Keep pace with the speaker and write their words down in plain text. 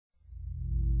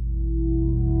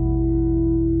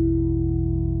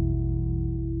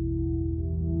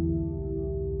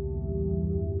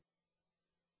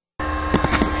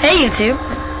YouTube,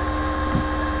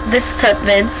 this is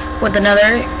TuckVids with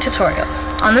another tutorial.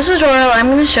 On this tutorial, I'm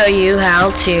going to show you how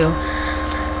to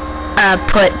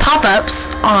put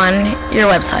pop-ups on your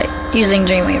website using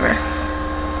Dreamweaver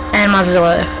and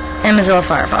Mozilla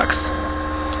Firefox.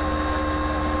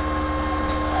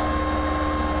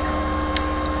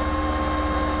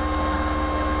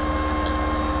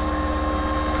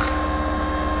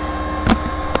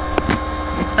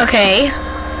 Okay,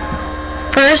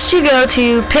 first you go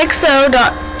to Piczo.com,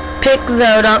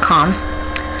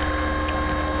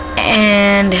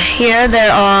 and here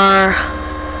there are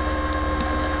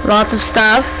lots of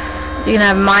stuff. You can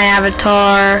have my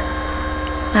avatar,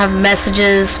 have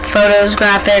messages, photos,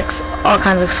 graphics, all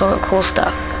kinds of sort of cool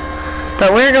stuff.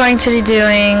 But we're going to be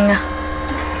doing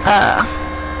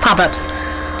pop-ups.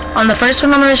 On the first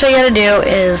one I'm going to show you how to do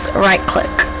is right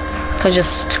click. So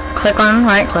just click on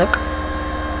right click,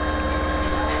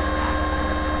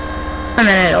 and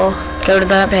then it'll go to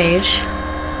that page.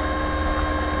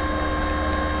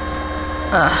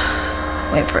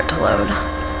 Wait for it to load.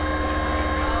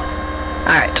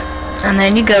 Alright, and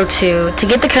then you go to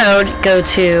get the code, go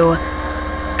to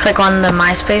click on the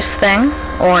MySpace thing,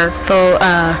 or fill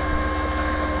that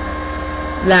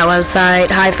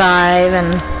website, high five,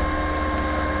 and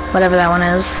whatever that one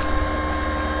is.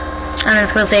 And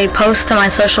it's going to say post to my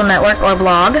social network or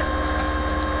blog.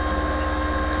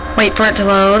 Wait for it to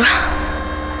load.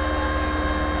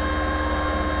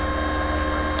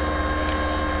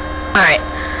 Alright,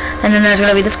 and then there's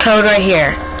going to be this code right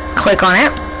here. Click on it,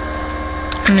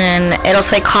 and then it'll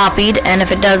say copied, and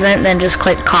if it doesn't, then just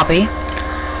click copy,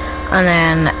 and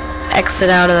then exit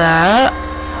out of that,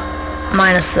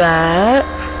 minus that.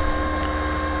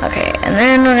 Okay, and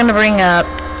then we're going to bring up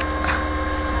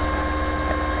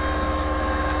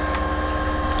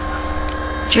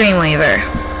Dreamweaver.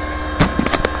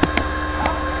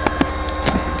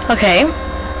 Okay,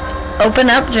 open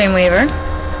up Dreamweaver.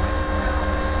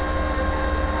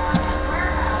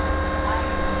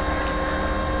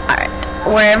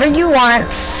 Wherever you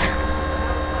want,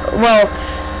 well,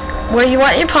 where you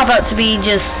want your pop-up to be,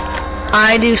 just,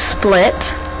 I do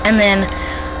split, and then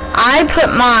I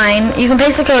put mine, you can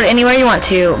paste the code anywhere you want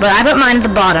to, but I put mine at the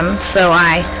bottom, so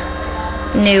I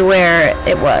knew where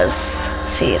it was.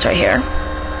 See, it's right here.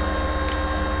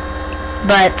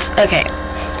 But, okay,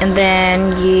 and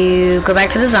then you go back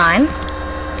to design,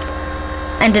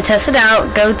 and to test it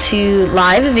out, go to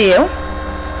live view,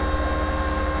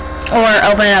 or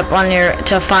open it up on your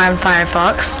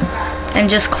Firefox, and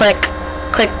just click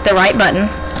the right button,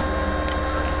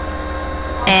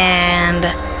 and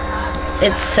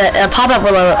it's a pop-up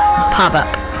will pop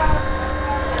up.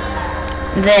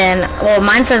 Then, well,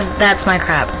 mine says that's my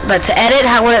crap, but to edit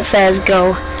what it says,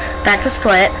 go back to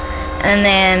split, and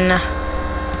then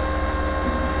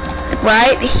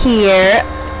right here,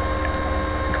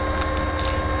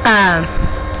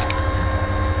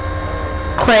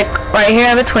 click right here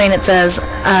in between. It says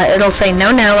it'll say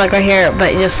no, like right here,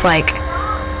 but just like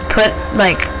put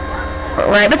like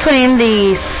right between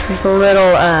these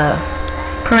little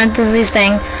parentheses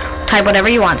thing, type whatever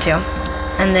you want to,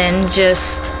 and then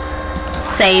just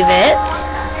save it,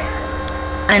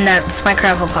 and that's my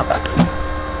crap will pop up.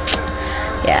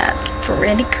 Yeah, it's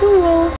pretty cool.